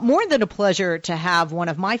More than a pleasure to have one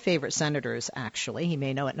of my favorite senators, actually. He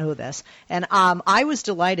may not know this. And I was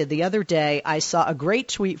delighted. The other day, I saw a great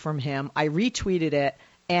tweet from him. I retweeted it.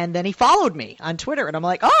 And then he followed me on Twitter, and I'm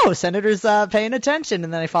like, oh, Senator's paying attention.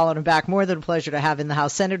 And then I followed him back. More than a pleasure to have in the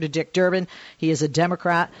House Senator Dick Durbin. He is a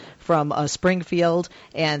Democrat from Springfield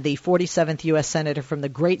and the 47th U.S. Senator from the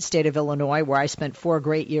great state of Illinois, where I spent 4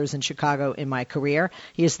 great years in Chicago in my career.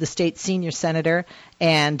 He is the state's senior senator,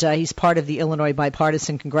 and he's part of the Illinois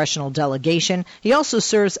bipartisan congressional delegation. He also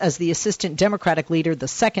serves as the assistant Democratic leader, the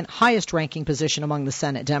second highest-ranking position among the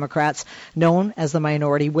Senate Democrats, known as the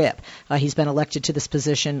minority whip. He's been elected to this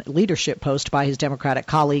position leadership post by his Democratic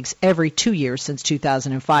colleagues every 2 years since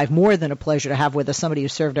 2005. More than a pleasure to have with us somebody who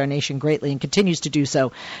served our nation greatly and continues to do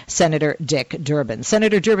so, Senator Dick Durbin.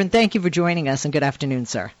 Senator Durbin, thank you for joining us, and good afternoon,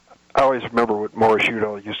 sir. I always remember what Morris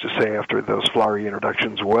Udall used to say after those flowery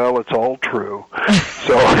introductions. Well, it's all true.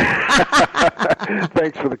 So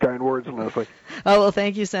thanks for the kind words, Leslie. Oh, well,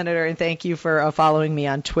 thank you, Senator, and thank you for following me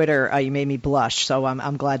on Twitter. You made me blush, so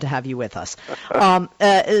I'm glad to have you with us.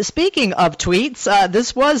 Speaking of tweets,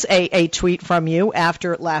 this was a tweet from you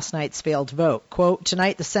after last night's failed vote. Quote,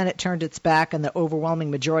 tonight the Senate turned its back on the overwhelming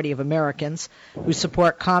majority of Americans who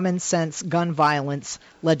support common sense gun violence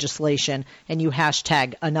legislation, and you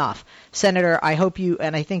hashtag enough. Senator, I hope you,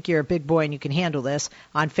 and I think you're a big boy and you can handle this.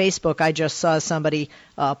 On Facebook, I just saw somebody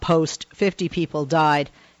post 50 people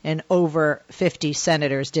died and over 50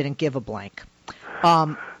 senators didn't give a blank.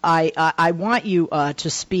 I want you to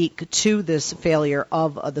speak to this failure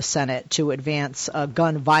of the Senate to advance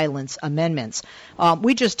gun violence amendments.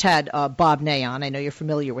 We just had Bob Ney on. I know you're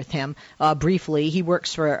familiar with him. Briefly, he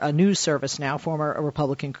works for a news service now, former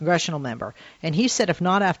Republican congressional member. And he said, if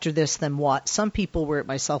not after this, then what? Some people,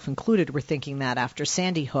 myself included, were thinking that after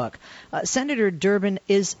Sandy Hook. Senator Durbin,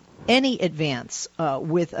 is any advance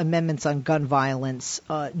with amendments on gun violence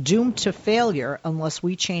doomed to failure unless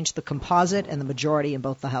we change the composite and the majority in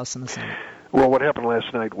both the House and the Senate? Well, what happened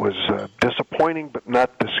last night was disappointing but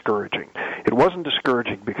not discouraging. It wasn't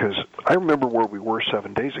discouraging because I remember where we were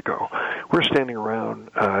 7 days ago. We're standing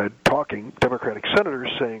around talking, Democratic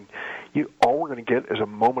senators saying, all we're going to get is a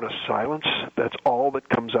moment of silence. That's all that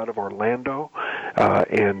comes out of Orlando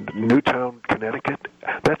and Newtown, Connecticut.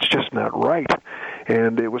 That's just not right.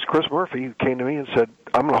 And it was Chris Murphy who came to me and said,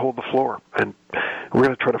 I'm going to hold the floor, and we're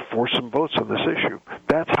going to try to force some votes on this issue.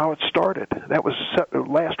 That's how it started. That was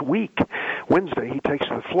last week. Wednesday, he takes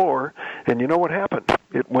the floor, and you know what happened?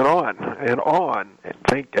 It went on and on.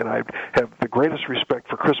 And I have the greatest respect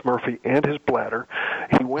for Chris Murphy and his bladder.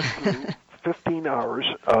 He went through 15 hours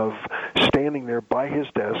of standing there by his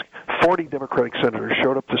desk. 40 Democratic senators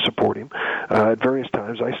showed up to support him at various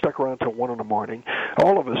times. I stuck around till 1 in the morning.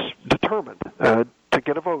 All of us determined to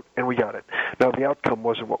get a vote, and we got it. Now, the outcome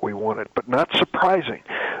wasn't what we wanted, but not surprising.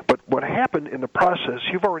 But what happened in the process,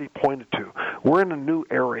 you've already pointed to. We're in a new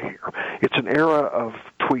era here. It's an era of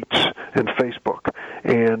tweets and Facebook,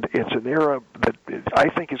 and it's an era that I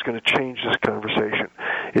think is going to change this conversation.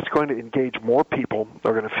 It's going to engage more people.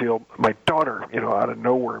 They're going to feel, my daughter, out of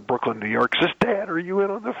nowhere in Brooklyn, New York, says, Dad, are you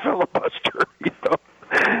in on the filibuster?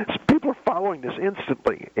 People are following this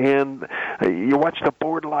instantly, and you watch the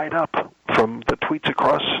board light up from the tweets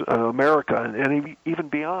across America and even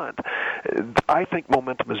beyond. I think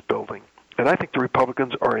momentum is building, and I think the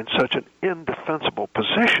Republicans are in such an indefensible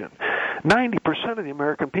position. 90% of the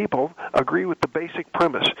American people agree with the basic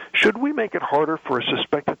premise. Should we make it harder for a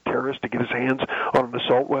suspected terrorist to get his hands on an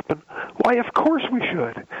assault weapon? Why, of course we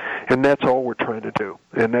should. And that's all we're trying to do.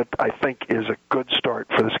 And that, I think, is a good start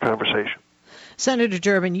for this conversation. Senator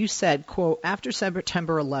Durbin, you said, quote, after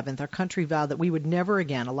September 11th, our country vowed that we would never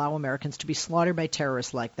again allow Americans to be slaughtered by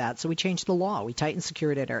terrorists like that. So we changed the law. We tightened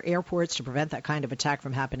security at our airports to prevent that kind of attack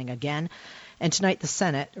from happening again. And tonight the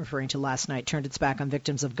Senate, referring to last night, turned its back on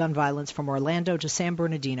victims of gun violence from Orlando to San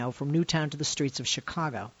Bernardino, from Newtown to the streets of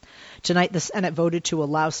Chicago. Tonight the Senate voted to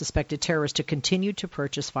allow suspected terrorists to continue to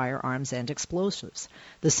purchase firearms and explosives.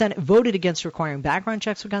 The Senate voted against requiring background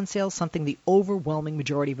checks for gun sales, something the overwhelming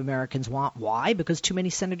majority of Americans want. Why? Because too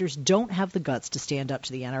many senators don't have the guts to stand up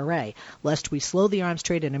to the NRA, lest we slow the arms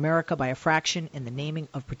trade in America by a fraction in the naming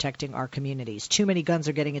of protecting our communities. Too many guns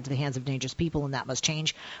are getting into the hands of dangerous people, and that must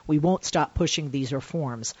change. We won't stop pushing these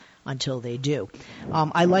reforms until they do.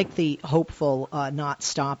 I like the hopeful not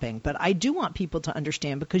stopping, but I do want people to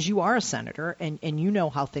understand, because you are a senator and you know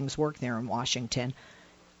how things work there in Washington.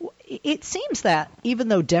 it seems that even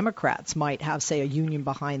though Democrats might have, say, a union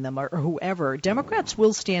behind them or whoever, Democrats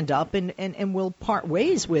will stand up and will part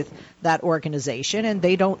ways with that organization, and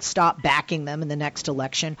they don't stop backing them in the next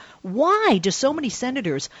election. Why do so many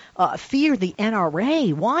senators fear the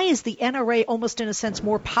NRA? Why is the NRA almost in a sense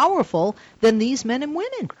more powerful than these men and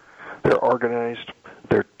women? They're organized,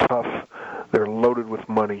 they're tough, they're loaded with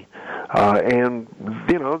money, and,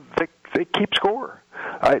 they keep score.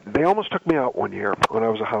 They almost took me out one year when I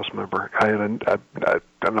was a House member. I had an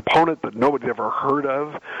opponent that nobody'd ever heard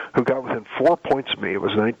of who got within 4 points of me. It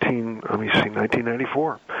was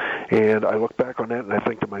 1994. And I look back on that and I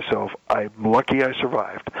think to myself, I'm lucky I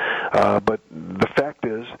survived. But the fact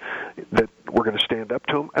is that we're going to stand up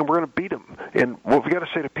to them and we're going to beat them. And what we've got to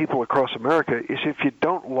say to people across America is if you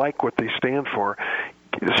don't like what they stand for,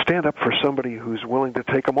 stand up for somebody who's willing to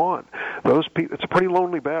take them on. Those people, it's a pretty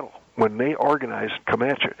lonely battle when they organize and come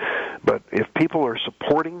at you. But if people are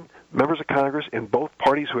supporting members of Congress in both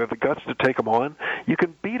parties who have the guts to take them on, you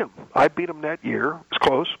can beat them. I beat them that year. It's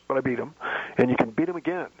close, but I beat them. And you can beat them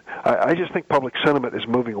again. I just think public sentiment is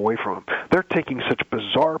moving away from them. They're taking such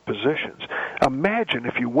bizarre positions. Imagine,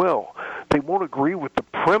 if you will, they won't agree with the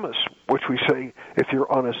premise, which we say if you're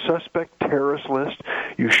on a suspect terrorist list,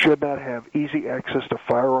 you should not have easy access to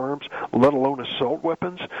firearms, let alone assault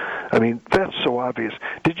weapons. I mean, that's so obvious.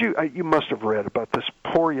 You must have read about this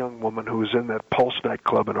poor young woman who was in that Pulse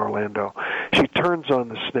nightclub in Orlando. She turns on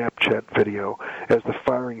the Snapchat video as the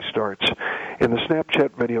firing starts, and the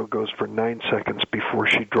Snapchat video goes for 9 seconds before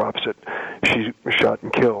she drops it. She's shot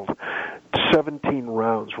and killed. 17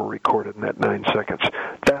 rounds were recorded in that 9 seconds.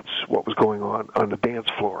 That's what was going on the dance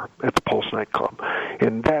floor at the Pulse nightclub.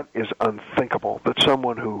 And that is unthinkable, that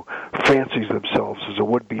someone who fancies themselves as a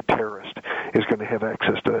would-be terrorist is going to have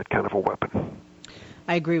access to that kind of a weapon.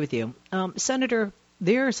 I agree with you. Senator,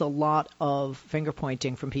 there's a lot of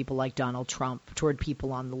finger-pointing from people like Donald Trump toward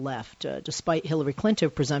people on the left, despite Hillary Clinton,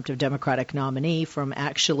 presumptive Democratic nominee, from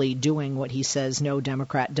actually doing what he says no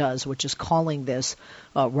Democrat does, which is calling this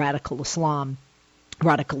radical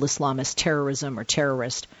Islamist terrorism or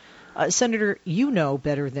terrorist. Senator, you know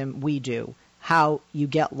better than we do how you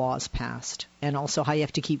get laws passed and also how you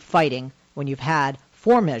have to keep fighting when you've had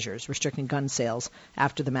 4 measures restricting gun sales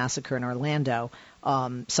after the massacre in Orlando.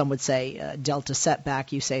 Some would say Delta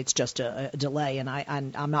setback. You say it's just a delay, and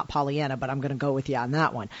I'm not Pollyanna, but I'm going to go with you on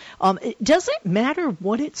that one. Does it matter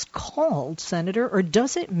what it's called, Senator, or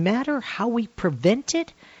does it matter how we prevent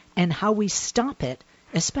it and how we stop it,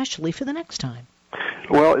 especially for the next time?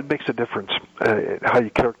 Well, it makes a difference how you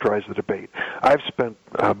characterize the debate. I've spent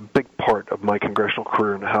a big part of my congressional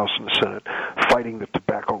career in the House and the Senate fighting the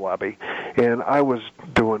tobacco lobby, and I was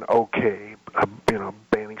doing okay,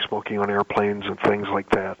 banning smoking on airplanes and things like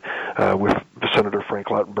that, with Senator Frank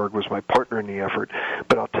Lautenberg was my partner in the effort.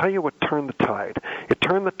 But I'll tell you what turned the tide. It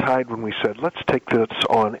turned the tide when we said, let's take this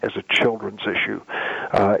on as a children's issue,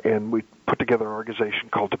 and we put together an organization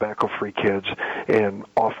called Tobacco Free Kids, and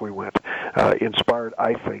off we went. Inspired,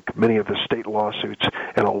 I think, many of the state lawsuits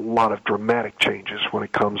and a lot of dramatic changes when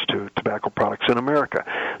it comes to tobacco products in America.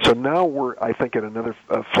 So now we're, I think, at another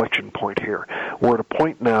inflection point here. We're at a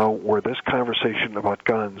point now where this conversation about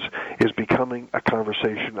guns is becoming a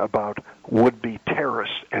conversation about would-be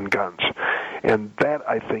terrorists and guns. And that,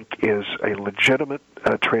 I think, is a legitimate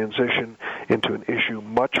transition into an issue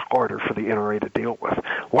much harder for the NRA to deal with.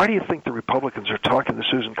 Why do you think the Republicans are talking to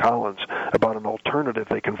Susan Collins about an alternative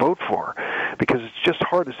they can vote for? Because it's just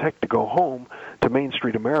hard as heck to go home to Main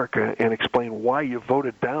Street America and explain why you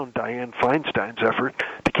voted down Dianne Feinstein's effort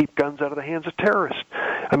to keep guns out of the hands of terrorists.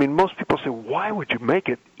 I mean, most people say, why would you make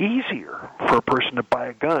it easier for a person to buy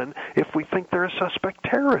a gun if we think they're a suspect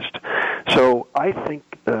terrorist? So I think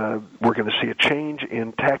we're going to see a change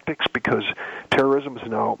in tactics because terrorism is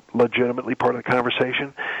now legitimately part of the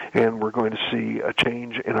conversation, and we're going to see a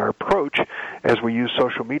change in our approach as we use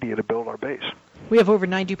social media to build our base. We have over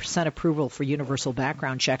 90% approval for universal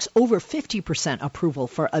background checks, over 50% approval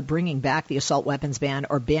for bringing back the assault weapons ban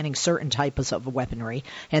or banning certain types of weaponry,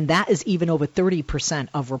 and that is even over 30%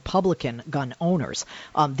 of Republican gun owners.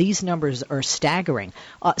 These numbers are staggering.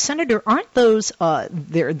 Senator, aren't those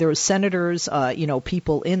there's senators,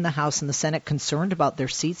 people in the House and the Senate concerned about their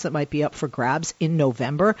seats that might be up for grabs in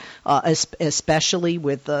November, especially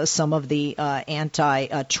with some of the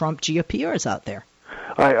anti-Trump GOPers out there?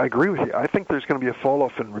 I agree with you. I think there's going to be a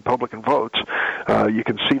fall-off in Republican votes. You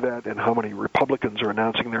can see that in how many Republicans are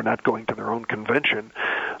announcing they're not going to their own convention.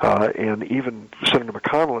 And even Senator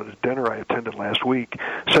McConnell at a dinner I attended last week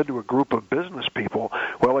said to a group of business people,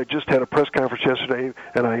 well, I just had a press conference yesterday,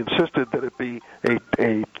 and I insisted that it be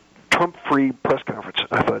a Trump-free press conference.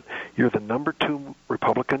 I thought, you're the number 2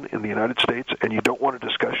 Republican in the United States, and you don't want to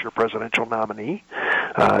discuss your presidential nominee.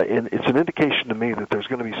 And it's an indication to me that there's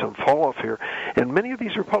going to be some fall-off here. And many of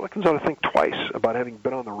these Republicans ought to think twice about having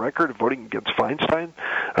been on the record of voting against Dianne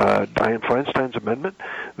Feinstein's amendment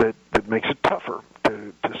that makes it tougher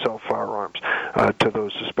to sell firearms to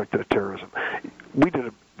those suspected of terrorism. We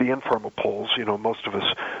did the informal polls. Most of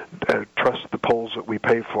us trust the polls that we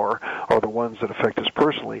pay for are the ones that affect us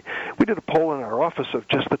personally. We did a poll in our office of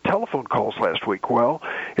just the telephone calls last week. Well,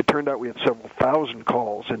 it turned out we had several thousand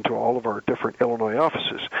calls into all of our different Illinois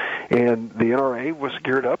offices, and the NRA was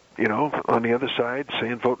geared up, on the other side,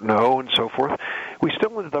 saying vote no and so forth. We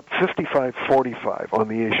still ended up 55-45 on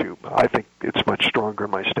the issue. I think it's much stronger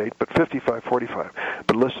in my state, but 55-45.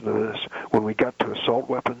 But listen to this. When we got to assault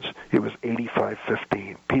weapons, it was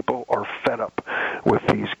 85-15. People are fed up with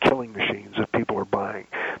these killing machines that people are buying.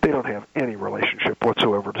 They don't have any relationship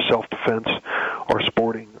whatsoever to self-defense or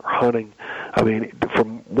sporting or hunting. I mean,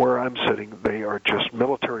 from where I'm sitting, they are just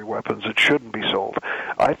military weapons that shouldn't be sold.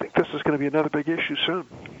 I think this is going to be another big issue soon.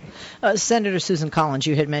 Senator Susan Collins,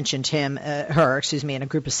 you had mentioned her, and a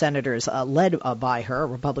group of senators led by her, a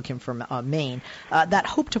Republican from Maine, that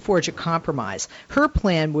hoped to forge a compromise. Her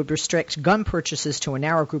plan would restrict gun purchases to a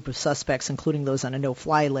narrow group of suspects, including those on a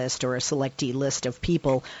no-fly list or a selectee list of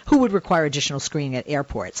people who would require additional screening at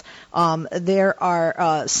airports. There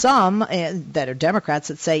are some that are Democrats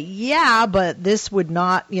that say, yeah, but this would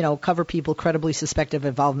not, cover people credibly suspected of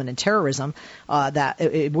involvement in terrorism, that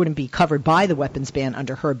it wouldn't be covered by the weapons ban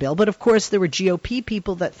under her bill. But, of course, there were GOP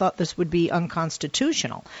people that thought this would be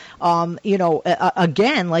unconstitutional.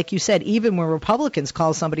 Again, like you said, even when Republicans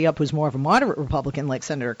call somebody up who's more of a moderate Republican like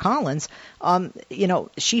Senator Collins,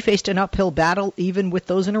 she faced an uphill battle even with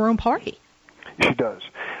those in her own party. She does.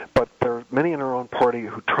 But there are many in her own party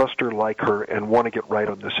who trust her, like her, and want to get right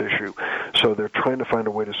on this issue. So they're trying to find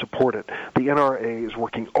a way to support it. The NRA is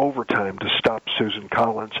working overtime to stop Susan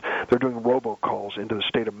Collins. They're doing robocalls into the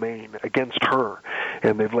state of Maine against her,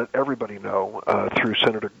 and they've let everybody know through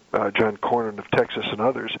Senator John Cornyn of Texas and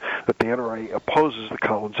others that the NRA opposes the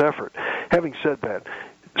Collins effort. Having said that,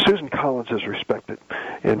 Susan Collins is respected,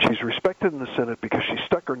 and she's respected in the Senate because she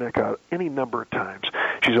stuck her neck out any number of times.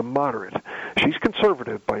 She's a moderate. She's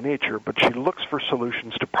conservative by nature, but she looks for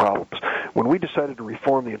solutions to problems. When we decided to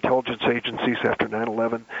reform the intelligence agencies after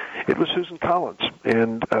 9/11, it was Susan Collins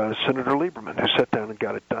and Senator Lieberman who sat down and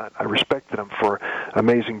got it done. I respect them for an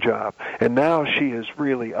amazing job. And now she is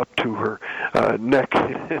really up to her neck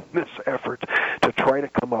in this effort to try to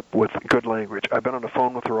come up with good language. I've been on the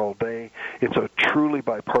phone with her all day. It's a truly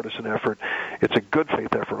bipartisan effort. It's a good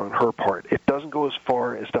faith effort on her part. It doesn't go as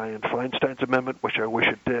far as Dianne Feinstein's amendment, which I wish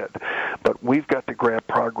it did. But we've got to grab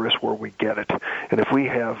progress where we get it. And if we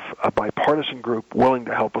have a bipartisan group willing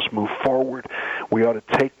to help us move forward, we ought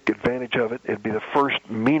to take advantage of it. It'd be the first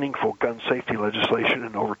meaningful gun safety legislation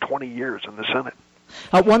in over 20 years in the Senate.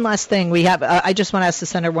 One last thing we have. I just want to ask the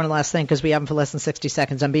Senator one last thing because we have him for less than 60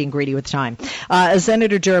 seconds. I'm being greedy with time.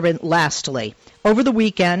 Senator Durbin, lastly, over the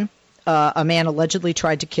weekend, a man allegedly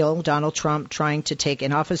tried to kill Donald Trump trying to take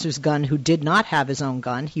an officer's gun who did not have his own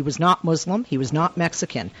gun. He was not Muslim. He was not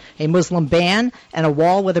Mexican. A Muslim ban and a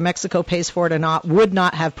wall, whether Mexico pays for it or not, would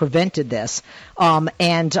not have prevented this.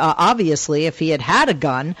 Obviously, if he had had a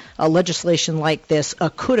gun, legislation like this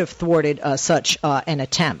could have thwarted such an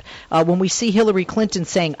attempt. When we see Hillary Clinton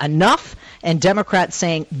saying enough and Democrats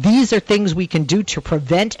saying these are things we can do to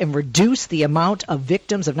prevent and reduce the amount of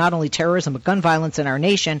victims of not only terrorism but gun violence in our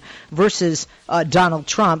nation versus Donald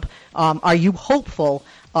Trump, are you hopeful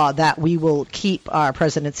that we will keep our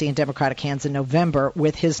presidency in Democratic hands in November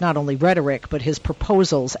with his not only rhetoric but his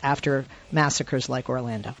proposals after massacres like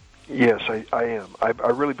Orlando? Yes, I am. I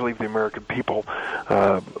really believe the American people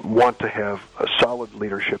want to have a solid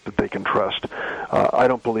leadership that they can trust. I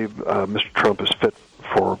don't believe Mr. Trump is fit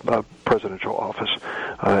for presidential office.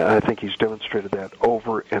 I think he's demonstrated that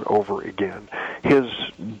over and over again. His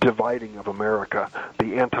dividing of America,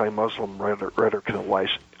 the anti-Muslim rhetoric and the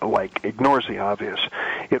like, ignores the obvious.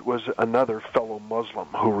 It was another fellow Muslim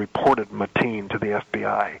who reported Mateen to the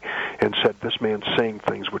FBI and said this man's saying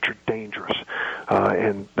things which are dangerous.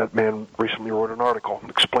 And that man recently wrote an article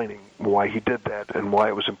explaining why he did that and why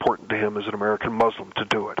it was important to him as an American Muslim to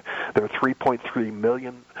do it. There are 3.3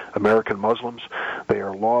 million American Muslims. They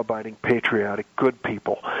are law-abiding, patriotic, good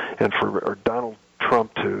people. And for Donald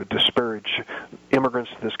Trump to disparage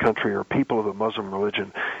immigrants to this country or people of the Muslim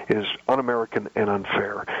religion is un-American and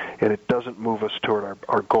unfair. And it doesn't move us toward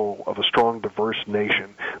our goal of a strong, diverse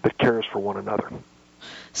nation that cares for one another.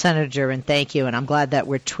 Senator Durbin, thank you, and I'm glad that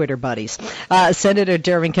we're Twitter buddies. Senator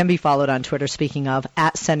Durbin can be followed on Twitter, speaking of,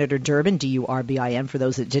 at Senator Durbin, Durbin, for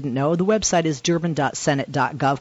those that didn't know. The website is durbin.senate.gov.